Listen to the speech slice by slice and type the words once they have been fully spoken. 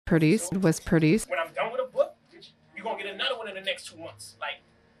produced. When I'm done with a book, you're gonna get another one in the next 2 months. Like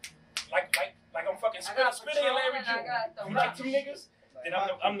I'm fucking spitting and Larry June. You like two niggas? Then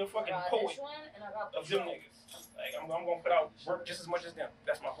I'm the fucking poet of them niggas. Like I'm gonna put out work just as much as them.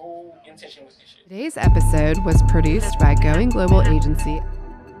 That's my whole intention with this shit. Today's episode was produced by Going Global Agency.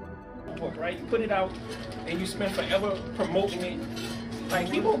 Book, right? You put it out and you spend forever promoting it. Like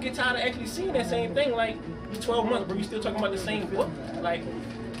people get tired of actually seeing that same thing. Like 12 months, but you still talking about the same book. Like,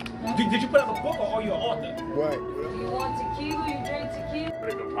 did you put out a book or are you an author? Right. You want tequila, you drink tequila. What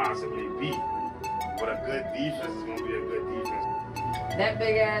it could possibly be. But a good defense is gonna be a good defense. That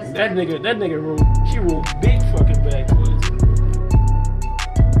big ass. That nigga ruled. She ruled big fucking backwoods.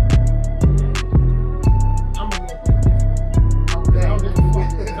 I'm a little bit different. Okay. I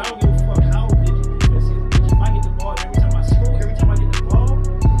don't give a fuck how good your defense is. Bitch, if I get the ball every time I score, every time I get the ball,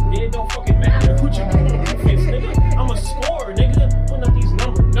 then it don't fucking matter what you do on defense, nigga. I'm a scorer, nigga. Putting up these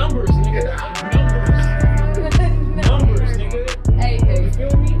numbers, nigga. Numbers, nigga. Hey. You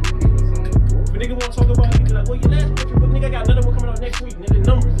feel me? But nigga wanna talk about it, nigga, like, well, your last picture, but nigga, I got another one coming out next week, nigga.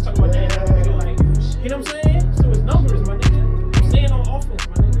 Numbers. Talk about that, nigga, like, you know what I'm saying? So it's numbers, my nigga. I'm staying on offense,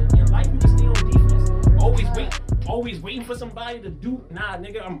 my nigga. In life, you can stay on defense. Always waiting for somebody to do. Nah,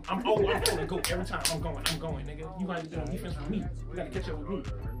 nigga, I'm gonna go every time. I'm going, nigga. You gotta do on defense with me. You gotta catch up with me.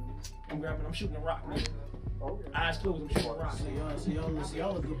 I'm shooting a rock, nigga. Eyes closed, I'm shooting a rock, nigga. So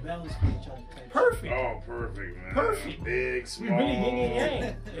y'all a good balance for each other. Perfect. Oh, perfect, man. Perfect. Big, We small. really yin and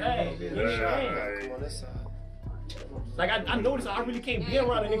yang. Yeah, yin and yang. Come on this side. Like I noticed I really can't be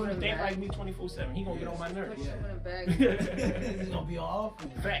around a nigga who think like me 24/7. He gonna get on my nerves. Put you in a bag. It's gonna be all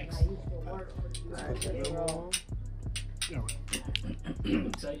offense. Facts.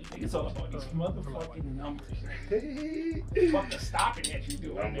 Tell you, it's all about these motherfucking numbers. Fuck the stopping that you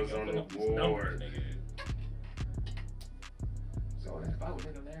do. Numbers on the board. Numbers, nigga. So that's about what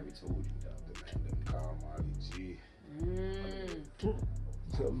nigga Larry told you, though. Carl Marty G.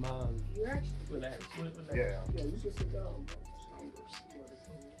 With Larry. Yeah.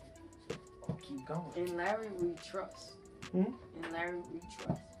 Oh, keep going. In Larry, we trust. Hmm? In Larry, we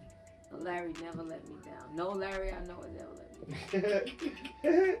trust. Larry never let me down. No Larry, I know it never let me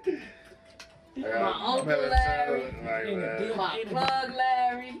down. My uncle Larry. My plug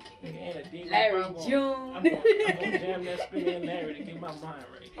Larry. Larry June. I'm gonna jam that spin in Larry to get my mind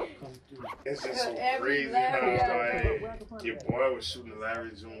right. It's just so Every crazy Larry how like your boy was shooting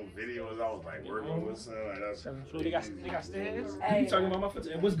Larry June videos. I was like working with him. Like that's So they got stands. Hey. He be talking about my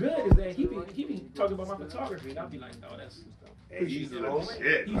photography. And what's good is that he be talking about my photography, and I'll be like, oh, that's and he's the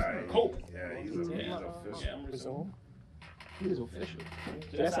shit. He's Like, cool. yeah, he's official. Yeah, I'm official. He's official.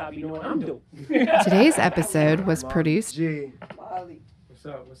 So that's how I be knowing I'm dope. Today's episode was produced. G, Molly. What's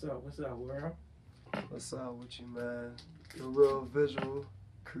up, world? what's up with you, man? You're real visual,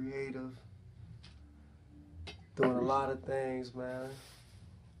 creative, doing a lot of things, man.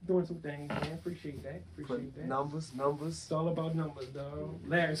 Doing some things, man. Appreciate that. Numbers. It's all about numbers, dog.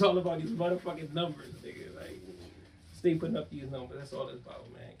 Larry, it's all about these motherfucking numbers, nigga. Like, stay putting up these numbers. That's all it's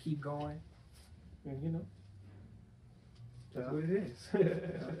about, man. Keep going. And, you know, that's what it is.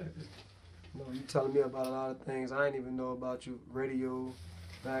 No, you telling me about a lot of things I didn't even know about you. Radio,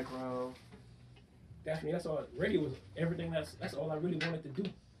 background. That's me. That's all. Radio was everything. That's all I really wanted to do. You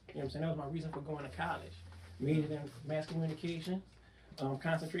know what I'm saying? That was my reason for going to college. Majored in mass communication,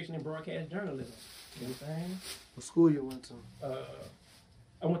 concentration in broadcast journalism. You know what I'm saying? What school you went to?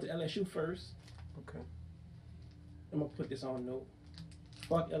 I went to LSU first. Okay. I'm gonna put this on note.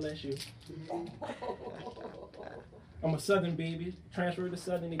 Fuck LSU. I'm a Southern baby. Transferred to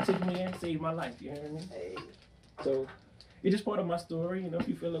Southern. They took me in, saved my life. You know what I mean? Hey. So it's just part of my story. You know, if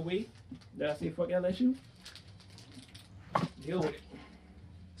you feel away that I say fuck LSU, deal with it.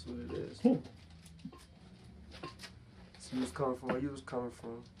 That's what it is. Hmm. So you was coming from where you was coming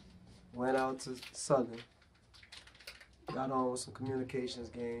from. Went out to Southern. Got on with some communications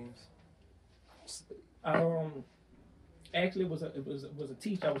games. Actually, it was a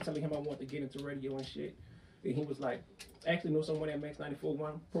teacher. I was telling him I wanted to get into radio and shit, and he was like, actually know someone at Max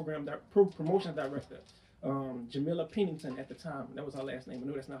 94.1 promotions director, Jamila Pennington at the time. That was her last name. I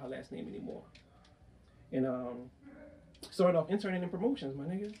know that's not her last name anymore. And started off interning in promotions, my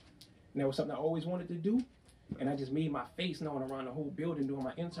nigga. And that was something I always wanted to do, and I just made my face known around the whole building doing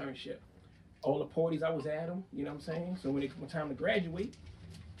my internship. All the parties I was at them, you know what I'm saying? So when it was time to graduate,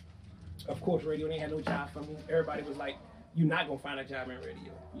 of course, radio ain't had no job for me. Everybody was like, you're not gonna find a job in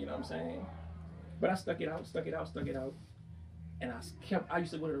radio. You know what I'm saying? But I stuck it out. And I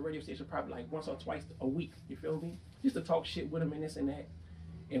used to go to the radio station probably like once or twice a week. You feel me? Just to talk shit with them and this and that.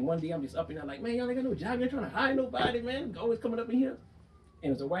 And one day I'm just up and down like, man, y'all ain't got no job. You ain't trying to hire nobody, man. Always coming up in here.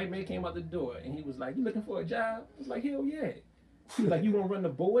 And as a white man came out the door, and he was like, "You looking for a job?" I was like, "Hell yeah." He was like, "You gonna run the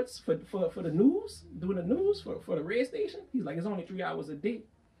boards for the news, doing the news for the red station?" He's like, "It's only 3 hours a day."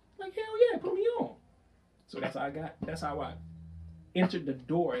 I'm like, hell yeah, put me on. So that's how I entered the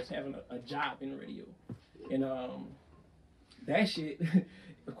door as having a job in radio. And that shit,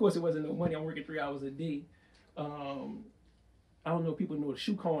 of course it wasn't no money. I'm working 3 hours a day. I don't know if people know the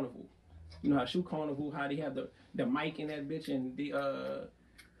Shoe Carnival. You know how Shoe Carnival, how they have the mic in that bitch, and they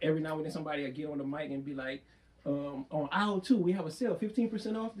every now and then somebody will get on the mic and be like, on aisle 2, we have a sale,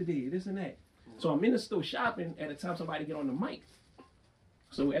 15% off today, this and that. So I'm in the store shopping at the time somebody get on the mic.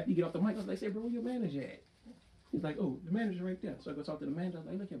 So after you get off the mic, I was like, "Say, bro, where your manager at?" He's like, "Oh, the manager's right there." So I go talk to the manager. I was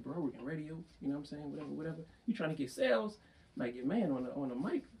like, "Look at bro, working radio, you know what I'm saying? Whatever. You trying to get sales? Like your man on the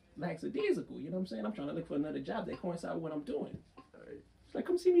mic lackadaisical, you know what I'm saying? I'm trying to look for another job that coincides with what I'm doing." He's like,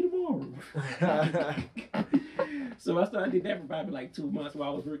 "Come see me tomorrow." So I did that for probably like 2 months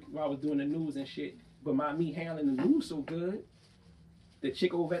while I was doing the news and shit. But me handling the news so good, the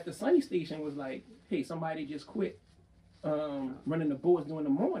chick over at the Sunny station was like, "Hey, somebody just quit running the boards during the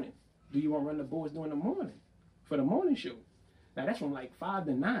morning. Do you want to run the boards during the morning for the morning show?" Now that's from like 5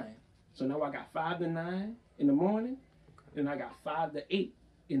 to 9. So now I got 5 to 9 in the morning, and I got 5 to 8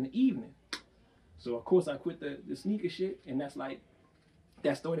 in the evening. So of course I quit the sneaker shit, and that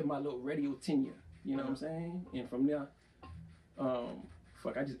started my little radio tenure. You know what I'm saying? And from there,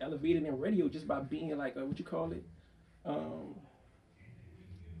 I just elevated in radio just by being like what you call it?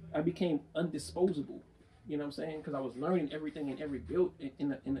 I became undisposable. You know what I'm saying? Because I was learning everything in every in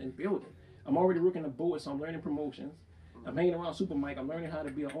the building. I'm already working the board, so I'm learning promotions. I'm hanging around Super Mike. I'm learning how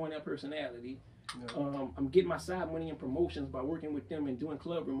to be an on-air personality. Yeah. I'm getting my side money in promotions by working with them and doing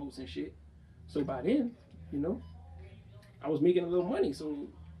club remotes and shit. So by then, you know, I was making a little money. So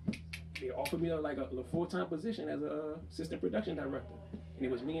they offered me a full-time position as a assistant production director, and it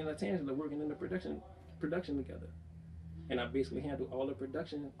was me and LaTangela working in the production together. And I basically handled all the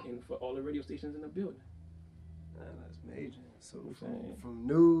production and for all the radio stations in the building. Man, that's major. So from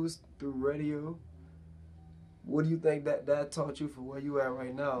news through radio, what do you think that taught you for where you at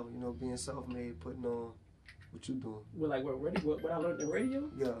right now? You know, being self-made, putting on what you doing. Well, like what I learned in radio?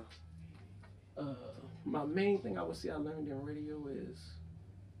 Yeah. My main thing I would say I learned in radio is,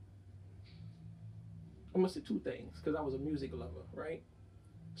 I'm gonna say 2 things, because I was a music lover, right?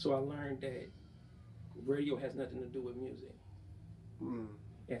 So I learned that radio has nothing to do with music.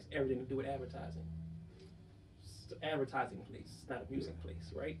 It has everything to do with advertising. It's an advertising place, it's not a music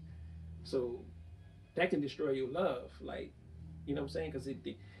place, right? So that can destroy your love, like, you know what I'm saying? Because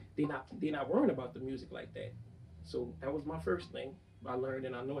they're not worrying about the music like that. So that was my first thing I learned,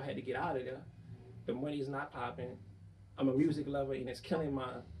 and I know I had to get out of there. The money's not popping. I'm a music lover, and it's killing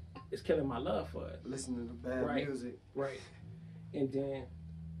my love for it. Listening to bad music. Right. And then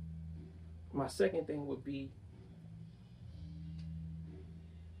my second thing would be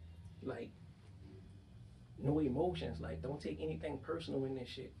like no emotions. Like, don't take anything personal in this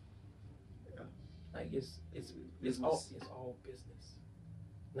shit. Yeah. Like it's all business.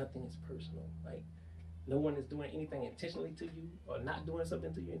 Nothing is personal. Like, no one is doing anything intentionally to you or not doing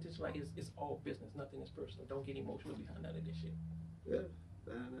something to you intentionally. Like, it's all business. Nothing is personal. Don't get emotional behind none of this shit. Yeah,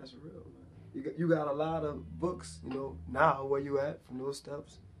 man, that's real, man. You got a lot of books, you know, now where you at from those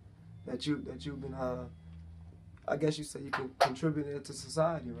steps that you've been I guess you say you can contribute to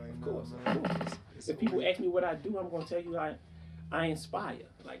society right now. Of course. If people ask me what I do, I'm gonna tell you I inspire.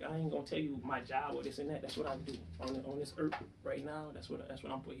 Like, I ain't gonna tell you my job or this and that. That's what I do on this earth right now. That's what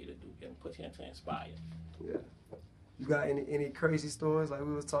I'm put here to do. I'm put here to inspire. Yeah. You got any crazy stories like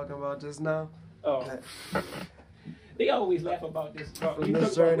we was talking about just now? Oh. They always laugh about this. From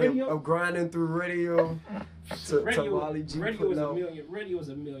this journey of grinding through radio to Wally G. Radio is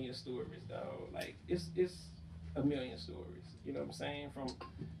a million stories, dog. Like, it's a million stories. You know what I'm saying? From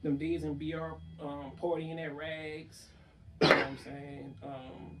them days in BR, partying at Rags. You know what I'm saying?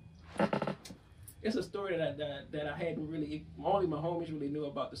 It's a story that I hadn't really, only my homies really knew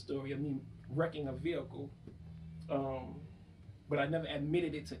about the story of me wrecking a vehicle. But I never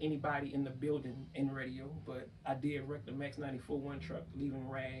admitted it to anybody in the building in radio. But I did wreck the Max 94-1 truck, leaving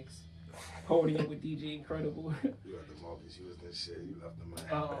Rags, partying with DJ Incredible. You had the Marcus Houston shit. You left them.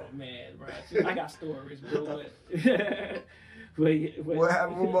 Oh man, right. I got stories, bro. But what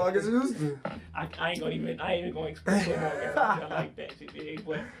happened with Marcus Houston? I ain't even gonna explain what Marcus Houston like that shit, dude.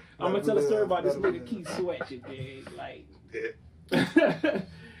 But I'm gonna tell a story about this nigga Keith Sweat shit, dude. Like,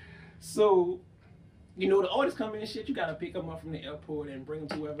 so, you know, the artists come in and shit, you gotta pick them up from the airport and bring them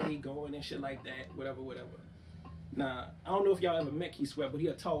to wherever they going and shit like that, whatever. Nah, I don't know if y'all ever met Keith Sweat, but he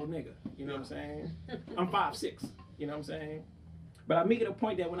a tall nigga. You know what I'm saying? I'm 5'6". You know what I'm saying? But I make it a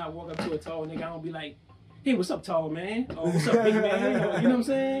point that when I walk up to a tall nigga, I don't be like, hey, what's up, tall man? Or what's up, big man? Or, you know what I'm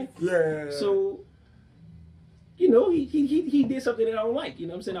saying? Yeah. So, you know, he did something that I don't like. You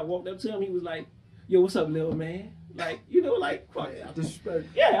know what I'm saying? I walked up to him. He was like, yo, what's up, little man? Like, you know, like, fuck it. Disrespect.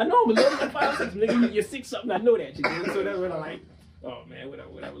 Yeah, I know I'm a little like 5'6", nigga. You're 6 something. I know that, you know. So that's when I'm like, oh man,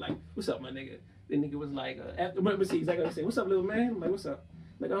 whatever. Like, what's up, my nigga? The nigga was like, after, let me see exactly what he said. What's up, little man? I'm like, what's up?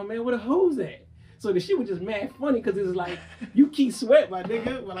 Like, oh man, where the hoes at? So the shit was just mad funny because it's like, you keep sweat, my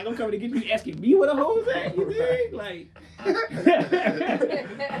nigga. But like, I'm coming to get you asking me where the hoes at, you dig? Like,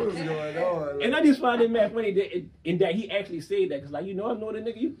 What's going on? Like, and I just find it mad funny that, in that he actually said that. Because like, you know, I know the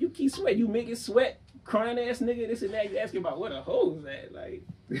nigga, you keep sweat. You make it sweat, crying ass nigga, this and that. You asking about where the hoes at. Like,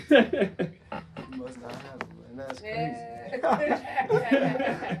 you must not have them, man. That's crazy.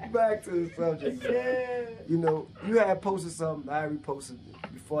 Back to the subject. You know, you had posted something, I reposted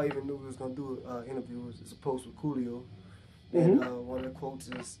it before I even knew we was going to do an interview. It's a post with Coolio. And one of the quotes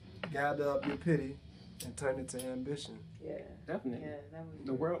is, gather up your pity and turn it to ambition. Yeah. definitely. Yeah, that was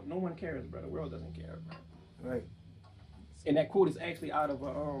The world, no one cares, bro. The world doesn't care, bro. Right. And that quote is actually out of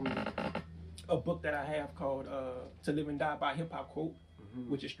a book that I have called "To Live and Die by Hip Hop Quote,"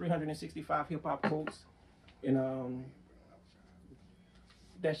 which is 365 hip hop quotes, and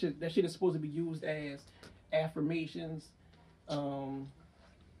that shit is supposed to be used as affirmations, and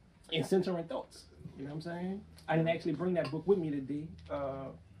centering thoughts. You know what I'm saying? I didn't actually bring that book with me today.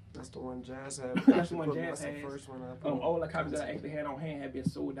 That's the one Jazz had. That's the one Jazz That's has. the first one I put. All the copies that I actually had on hand have been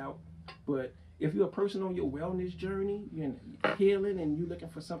sold out. But if you're a person on your wellness journey, you're healing, and you're looking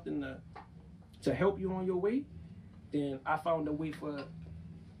for something to help you on your way, then I found a way for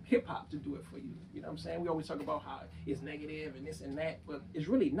hip hop to do it for you. You know what I'm saying? We always talk about how it's negative and this and that, but it's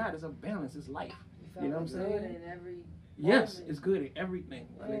really not. It's a balance. It's life. You know what I'm saying? In every Yes, moment. it's good in everything,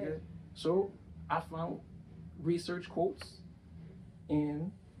 my nigga. So I found research quotes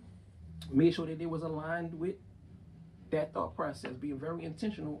and made sure that it was aligned with that thought process, being very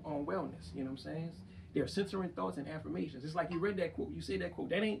intentional on wellness. You know what I'm saying? They're centering thoughts and affirmations. It's like you read that quote, you say that quote.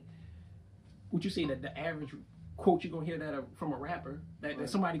 That ain't what you say that the average quote you're gonna hear that from a rapper that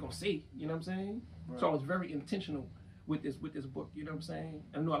somebody gonna say. You know what I'm saying? Right. So I was very intentional with this book. You know what I'm saying?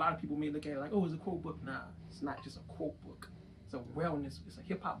 I know a lot of people may look at it like, oh, it's a quote book. Nah, it's not just a quote book. It's a wellness. It's a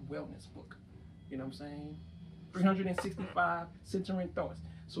hip hop wellness book. You know what I'm saying? 365 centering thoughts.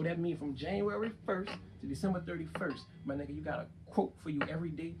 So that means from January 1st to December 31st, my nigga, you got a quote for you every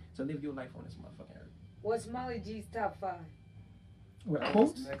day to live your life on this motherfucking earth. What's Molly G's top 5? What, That's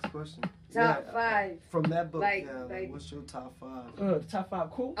quotes? the next question. Top 5. From that book, Like- yeah. like- What's your top 5? The top 5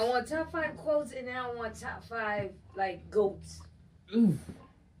 quotes? I want top 5 quotes, and then I want top 5 like goats. Ooh.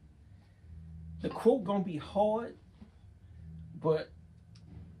 The quote gonna be hard, but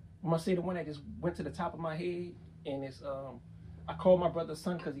I'm gonna say the one that just went to the top of my head, and it's I call my brother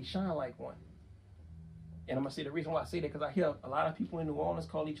son because he shine like one. And I'm gonna say the reason why I say that because I hear a lot of people in New Orleans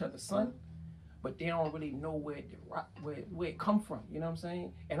call each other son, but they don't really know where it come from. You know what I'm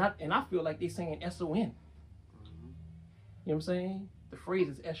saying? And I feel like they saying SON. You know what I'm saying? The phrase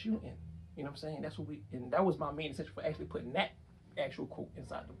is SUN. You know what I'm saying? That's what and that was my main intention for actually putting that actual quote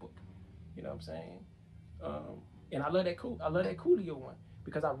inside the book. You know what I'm saying? And I love that quote. I love that Coolio one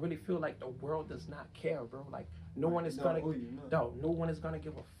because I really feel like the world does not care, bro. Like no one is gonna, no one is gonna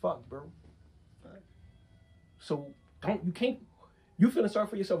give a fuck, bro. Right. So you feeling sorry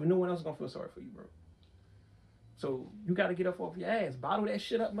for yourself and no one else is gonna feel sorry for you, bro. So you gotta get up off your ass, bottle that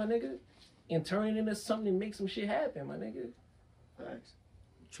shit up, my nigga, and turn it into something and make some shit happen, my nigga. Facts.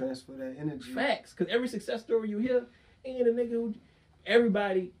 Transfer that energy. Facts, cause every success story you hear, ain't a nigga who,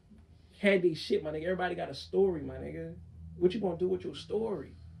 everybody had their shit, my nigga. Everybody got a story, my nigga. What you gonna do with your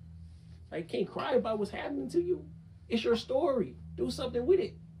story? Like, you can't cry about what's happening to you. It's your story. Do something with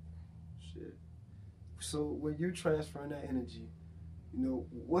it. Shit. So when you transferring that energy, you know,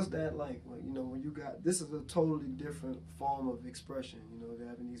 what's that like? When, you know, when you got, this is a totally different form of expression. You know, they're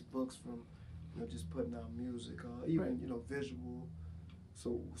having these books from, you know, just putting out music or even, Right. you know, visual.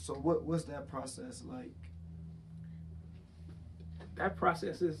 So what's that process like? That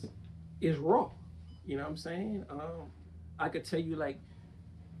process is raw. You know what I'm saying? I could tell you, like,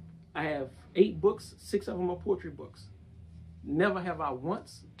 I have 8 books, 6 of them are poetry books. Never have I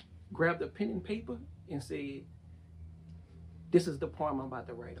once grabbed a pen and paper and said, this is the poem I'm about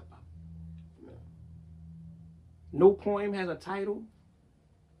to write about. No poem has a title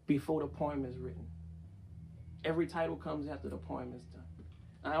before the poem is written. Every title comes after the poem is done.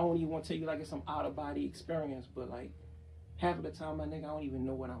 I don't even want to tell you like it's some out-of-body experience, but like half of the time, my nigga, I don't even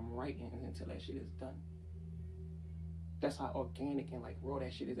know what I'm writing until that shit is done. That's how organic and like raw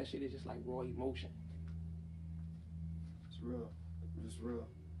that shit is. That shit is just like raw emotion. It's real. just real.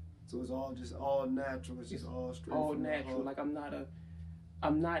 So it's all just all natural. It's just all straight. All from the natural. heart. Like I'm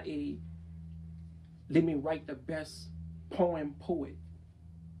not a let me write the best poet.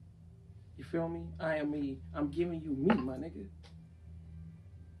 You feel me? I'm giving you me, my nigga.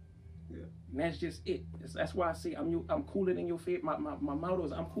 Yeah. And that's just it. That's why I say I'm cooler than your favorite. My motto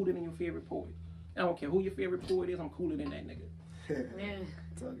is I'm cooler than your favorite poet. I don't care who your favorite poet is. I'm cooler than that nigga. Yeah.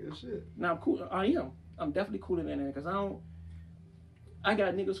 Talk your shit. Now I'm cool. I am. I'm definitely cooler than that because I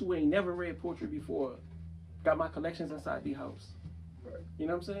got niggas who ain't never read poetry before. Got my collections inside the house. Right. You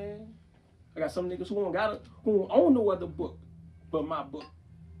know what I'm saying? I got some niggas who don't own no other book but my book.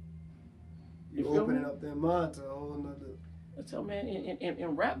 You feel opening me? up their mind to a whole nother. I tell man,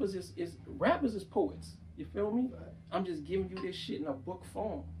 and rappers is poets. You feel me? Right. I'm just giving you this shit in a book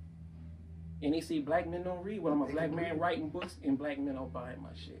form. And they say black men don't read. Well, I'm a black man writing books, and black men are buying my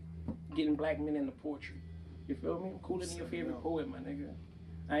shit. Getting black men into poetry. You feel me? I'm cooler than your favorite poet, my nigga.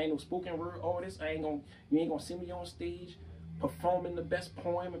 I ain't no spoken word artist. You ain't gonna see me on stage performing the best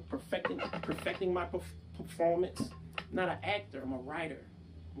poem and perfecting my performance. I'm not an actor. I'm a writer.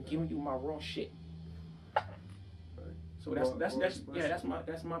 I'm giving you my raw shit. So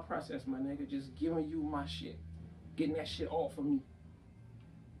that's my process, my nigga. Just giving you my shit, getting that shit off of me.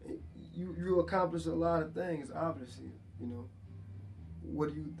 You accomplish a lot of things, obviously. You know,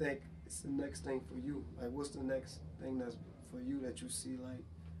 what do you think is the next thing for you? Like, what's the next thing that's for you that you see? Like,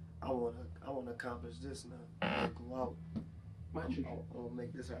 I wanna accomplish this now. I wanna go out. I wanna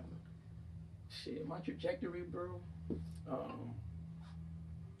make this happen. Shit, my trajectory, bro.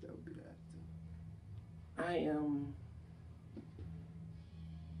 That would be that.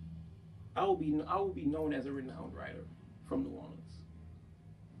 I will be known as a renowned writer from New Orleans.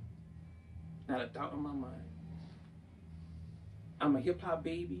 Not a doubt in my mind. I'm a hip hop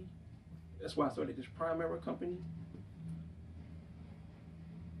baby. That's why I started this Prime Era company.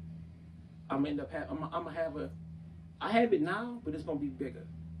 I have it now, but it's gonna be bigger.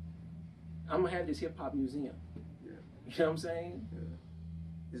 I'm gonna have this hip hop museum. Yeah. You know what I'm saying? Yeah.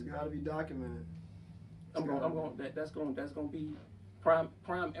 It's gotta be documented. That's gonna be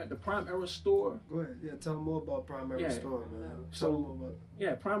the Prime Era store. Go ahead. Yeah, tell them more about Prime Era Store, man. So, tell them more about.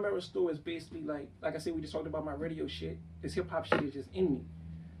 Yeah, Prime Era Store is basically like I said, we just talked about my radio shit. This hip hop shit is just in me.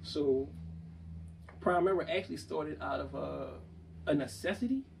 So Prime Era actually started out of a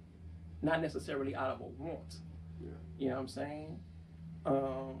necessity, not necessarily out of a want. Yeah. You know what I'm saying?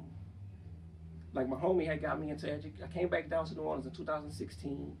 Like my homie had got me into I came back down to New Orleans in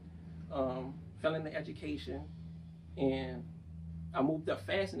 2016, fell into education, and I moved up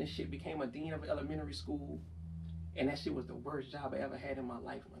fast and this shit, became a dean of elementary school, and that shit was the worst job I ever had in my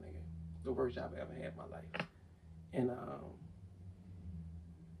life, my nigga. The worst job I ever had in my life. And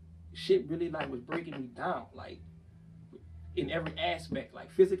shit really was breaking me down, in every aspect. Like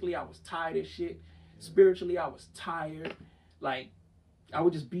physically, I was tired as shit. Spiritually, I was tired. I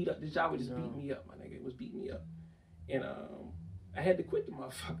would just beat up. This job would just beat me up, my nigga. It was beating me up. And I had to quit the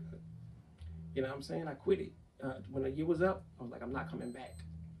motherfucker. You know what I'm saying? I quit it. When the year was up, I was like, I'm not coming back.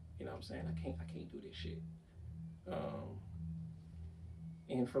 You know what I'm saying? I can't do this shit.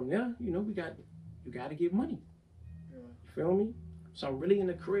 And from there, you got to get money. Yeah. You feel me? So I'm really in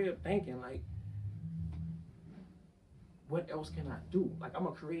the crib thinking what else can I do? I'm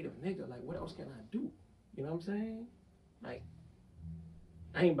a creative nigga. What else can I do? You know what I'm saying?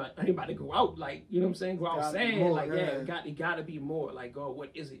 I ain't about to go out. You know what I'm saying? Go outside. It gotta be more. God, what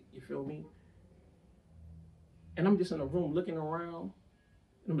is it? You feel me? And I'm just in a room looking around.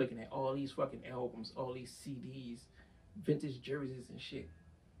 And I'm looking at all these fucking albums, all these CDs, vintage jerseys and shit.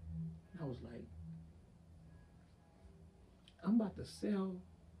 And I was like, I'm about to sell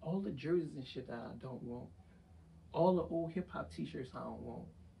all the jerseys and shit that I don't want. All the old hip hop t-shirts I don't want.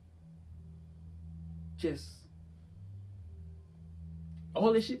 Just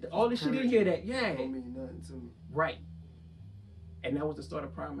all this shit in here that, yeah. Don't mean nothing to me. Right. And that was the start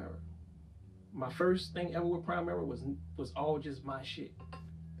of Prime Era. My first thing ever with Prime Era was all just my shit.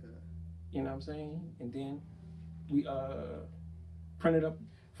 Yeah. You know what I'm saying? And then we printed up,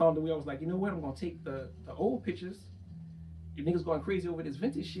 found a way. I was like, you know what? I'm gonna take the old pictures. You niggas going crazy over this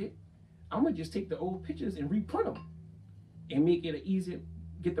vintage shit. I'm gonna just take the old pictures and reprint them and make it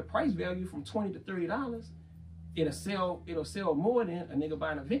get the price value from $20 to $30. It'll sell more than a nigga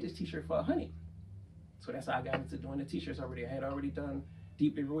buying a vintage t-shirt for $100. So that's how I got into doing the t-shirts already. I had already done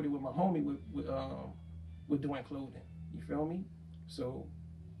Deeply Rooted with my homie with doing clothing. You feel me? So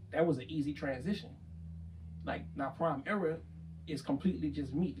that was an easy transition. Now Prime Era is completely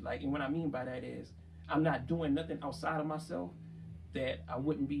just me. And what I mean by that is I'm not doing nothing outside of myself that I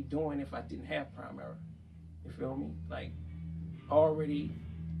wouldn't be doing if I didn't have Prime Era. You feel me? already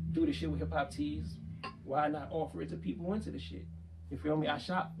do the shit with hip hop tees. Why not offer it to people who into the shit? You feel me? I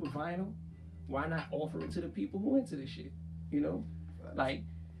shop with vinyl. Why not offer it to the people who into the shit? You know, like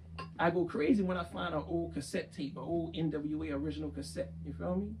I go crazy when I find an old cassette tape, an old NWA original cassette. You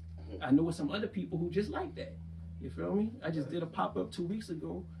feel me? I know some other people who just like that. You feel me? I just did a pop up 2 weeks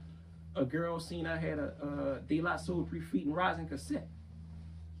ago. A girl seen I had a De La Soul 3 Feet and Rising cassette.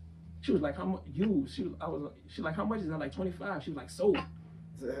 She was like, "How much?" She was like, "How much is that?" Like 25. She was like, "Sold."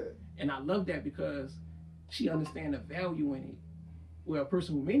 And I love that because she understand the value in it. Where a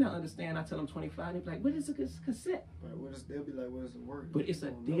person who may not understand, I tell them 25, they're like, "What is a cassette?" Right, they'll be like, "What is it worth?" But it's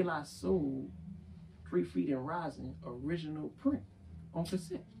a De La Soul 3 Feet and Rising original print on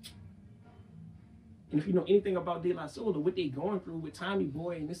cassette. And if you know anything about De La Soul or what they going through with Tommy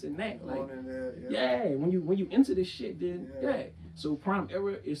Boy and this and that, like, when you into this shit, then So Prime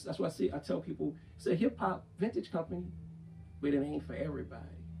Era is, that's what I tell people, it's a hip hop vintage company, but it ain't for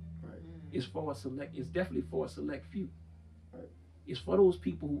everybody. Right. It's definitely for a select few. Right. It's for those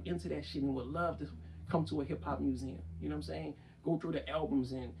people who into that shit and would love to come to a hip hop museum. You know what I'm saying? Go through the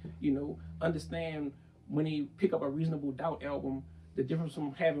albums and, you know, understand when they pick up a Reasonable Doubt album, the difference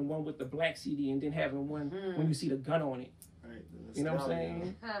from having one with the black CD and then having one when you see the gun on it. Right. You know what I'm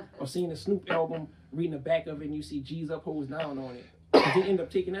saying? Or seeing the Snoop album, reading the back of it and you see G's Up, Hoes Down on it. They end up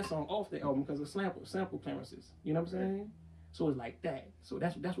taking that song off the album because of sample clearances. You know what I'm saying? So it's like that. So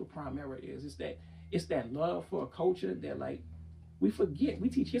that's what Prime Era is. It's that love for a culture that, like, we forget. We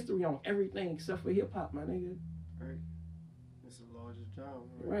teach history on everything except for hip hop, my nigga. Right. It's the largest job.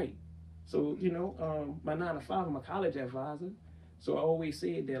 Right. So, you know, my 9 to 5, I'm a college advisor. So I always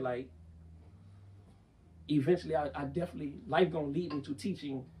said that, like, eventually I definitely, life gonna lead me to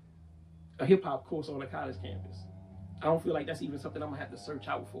teaching a hip hop course on a college campus. I don't feel like that's even something I'm gonna have to search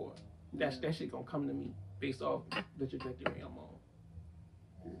out for. That shit gonna come to me based off the trajectory I'm on.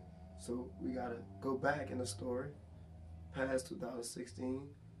 So we gotta go back in the story, past 2016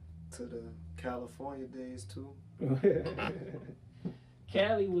 to the California days too.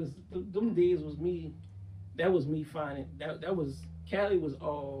 Cali was, them days was me, that was me finding, Cali was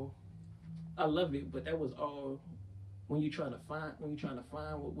all, I love it, but that was all when you're trying to find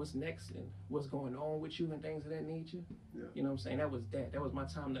what's next and what's going on with you and things of that nature. Yeah. You know what I'm saying? That was my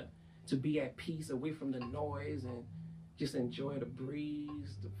time to be at peace, away from the noise and just enjoy the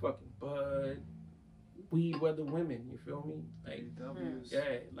breeze, the fucking bud, weed, weather, women, you feel me? Like,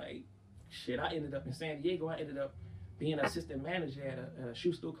 yeah, like, shit, I ended up in San Diego, I ended up being an assistant manager at a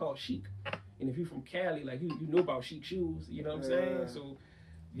shoe store called Chic. And if you're from Cali, like, you know about Chic shoes, you know what I'm saying? So,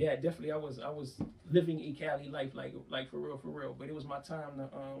 yeah, definitely I was living a Cali life, like for real. But it was my time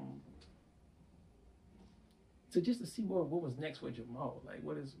to just to see what was next with Jamal. Like,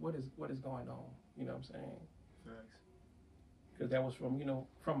 what is going on? You know what I'm saying? Facts. Because that was from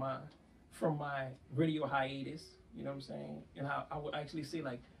my radio hiatus. You know what I'm saying? And I would actually say,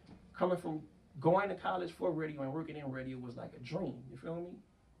 like, coming from going to college for radio and working in radio was like a dream. You feel me?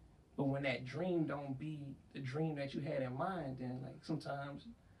 But when that dream don't be the dream that you had in mind, then, like, sometimes,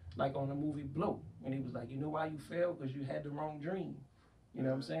 like on the movie Blow, when he was like, you know why you failed? Because you had the wrong dream. You know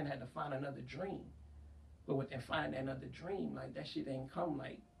what I'm saying? Had to find another dream. But with that finding another dream, like, that shit ain't come,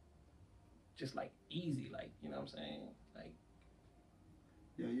 like, just like easy, like, you know what I'm saying? Like,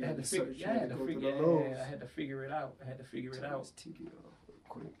 yeah, I had to figure it out. I had to figure it out. This tiki off real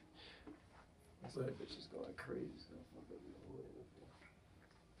quick. That's why that bitch is going crazy.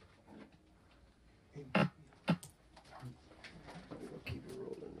 Keep it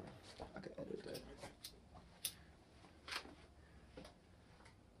rolling now. I can edit that.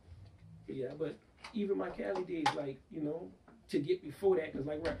 Yeah, but even my Cali days, like, you know, to get before that, because,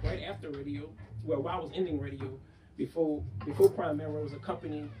 like, right after radio, well, while I was ending radio, before Prime Era was a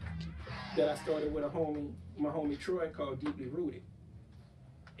company that I started with my homie Troy, called Deeply Rooted.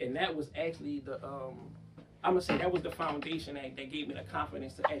 And that was actually I'm gonna say that was the foundation that gave me the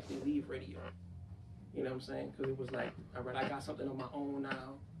confidence to actually leave radio. You know what I'm saying? Because it was like, all right, I got something on my own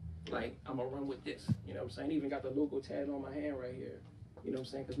now. Like, I'm gonna run with this. You know what I'm saying? Even got the logo tagged on my hand right here. You know what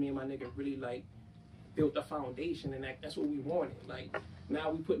I'm saying? Because me and my nigga really, like, built the foundation, and that's what we wanted. Like, now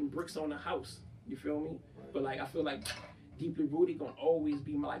we putting bricks on the house. You feel me? But, like, I feel like Deeply Rooted gonna always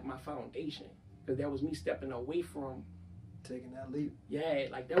be my foundation, because that was me stepping away from taking that leap. Yeah,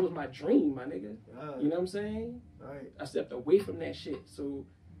 like, that was my dream, my nigga. You know what I'm saying? Right. I stepped away from that shit. So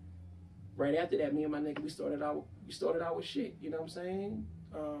right after that, me and my nigga, we started out with shit. You know what I'm saying?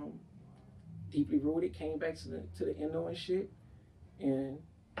 Deeply Rooted came back to the Endo and shit, and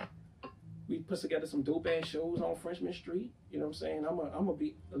we put together some dope ass shows on Frenchman Street. You know what I'm saying? I'm gonna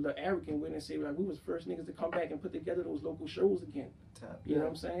be a little arrogant with it and say like we was the first niggas to come back and put together those local shows again. You know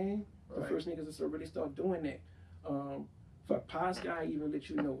what I'm saying? Right. The first niggas to really start doing that. For Paz guy even let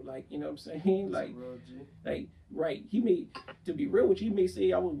you know, like, you know what I'm saying? Like, right. He may, to be real with you, he may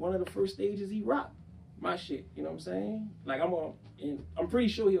say I was one of the first stages he rocked my shit. You know what I'm saying? Like I'm pretty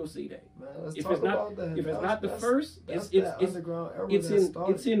sure he'll say that. Man, if it's not the first,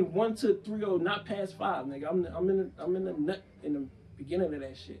 it's in 1 to 3 or not past 5, nigga. I'm in the nut in the beginning of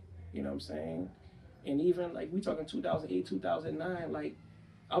that shit. You know what I'm saying? And even like we talking 2008, 2009, like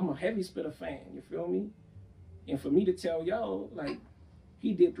I'm a heavy Spitter fan. You feel me? And for me to tell y'all, like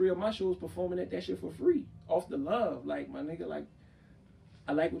he did 3 of my shows performing at that shit for free, off the love. Like my nigga, like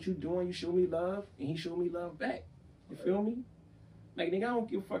I like what you doing. You show me love, and he showed me love back. You feel me? Like, nigga, I don't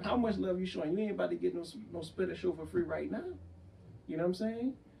give a fuck how much love you showing. You ain't about to get no Spitter show for free right now. You know what I'm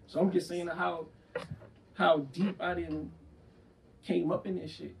saying? So I'm just saying how deep I didn't came up in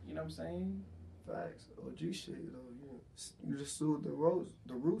this shit. You know what I'm saying? Facts. OG shit, you know. You just sued the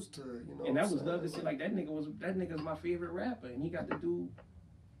roots to, you know. And that was love to say, like, that nigga's my favorite rapper, and he got to do,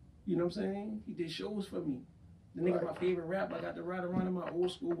 you know what I'm saying? He did shows for me. The nigga's my favorite rapper. I got to ride around in my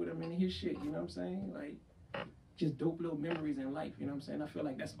old school with him and his shit. You know what I'm saying? Like, just dope little memories in life, you know what I'm saying? I feel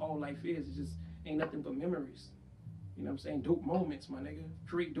like that's all life is. It just ain't nothing but memories. You know what I'm saying? Dope moments, my nigga.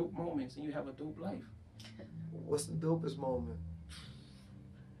 Create dope moments and you have a dope life. What's the dopest moment?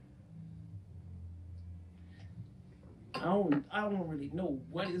 I don't really know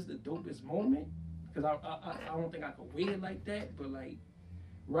what is the dopest moment, because I don't think I could weight it like that, but like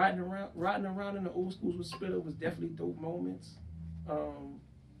riding around in the old schools with Spitter was definitely dope moments.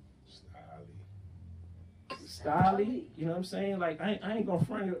 Styly, you know what I'm saying? Like I ain't gonna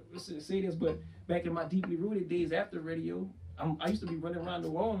front say this, but back in my deeply rooted days after radio, I used to be running around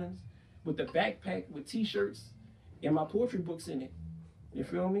New Orleans with the backpack with t-shirts and my poetry books in it. You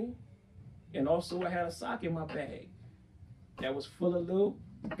feel me? And also I had a sock in my bag that was full of little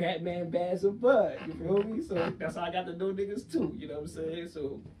Batman bags of bud. You feel me? So that's how I got to know niggas too. You know what I'm saying?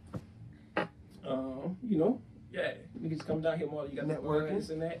 So, you know, yeah, niggas come down here more. You got networking this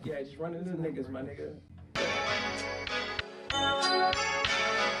and that. Yeah, just running into niggas, my nigga.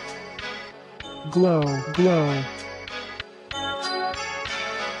 Glow.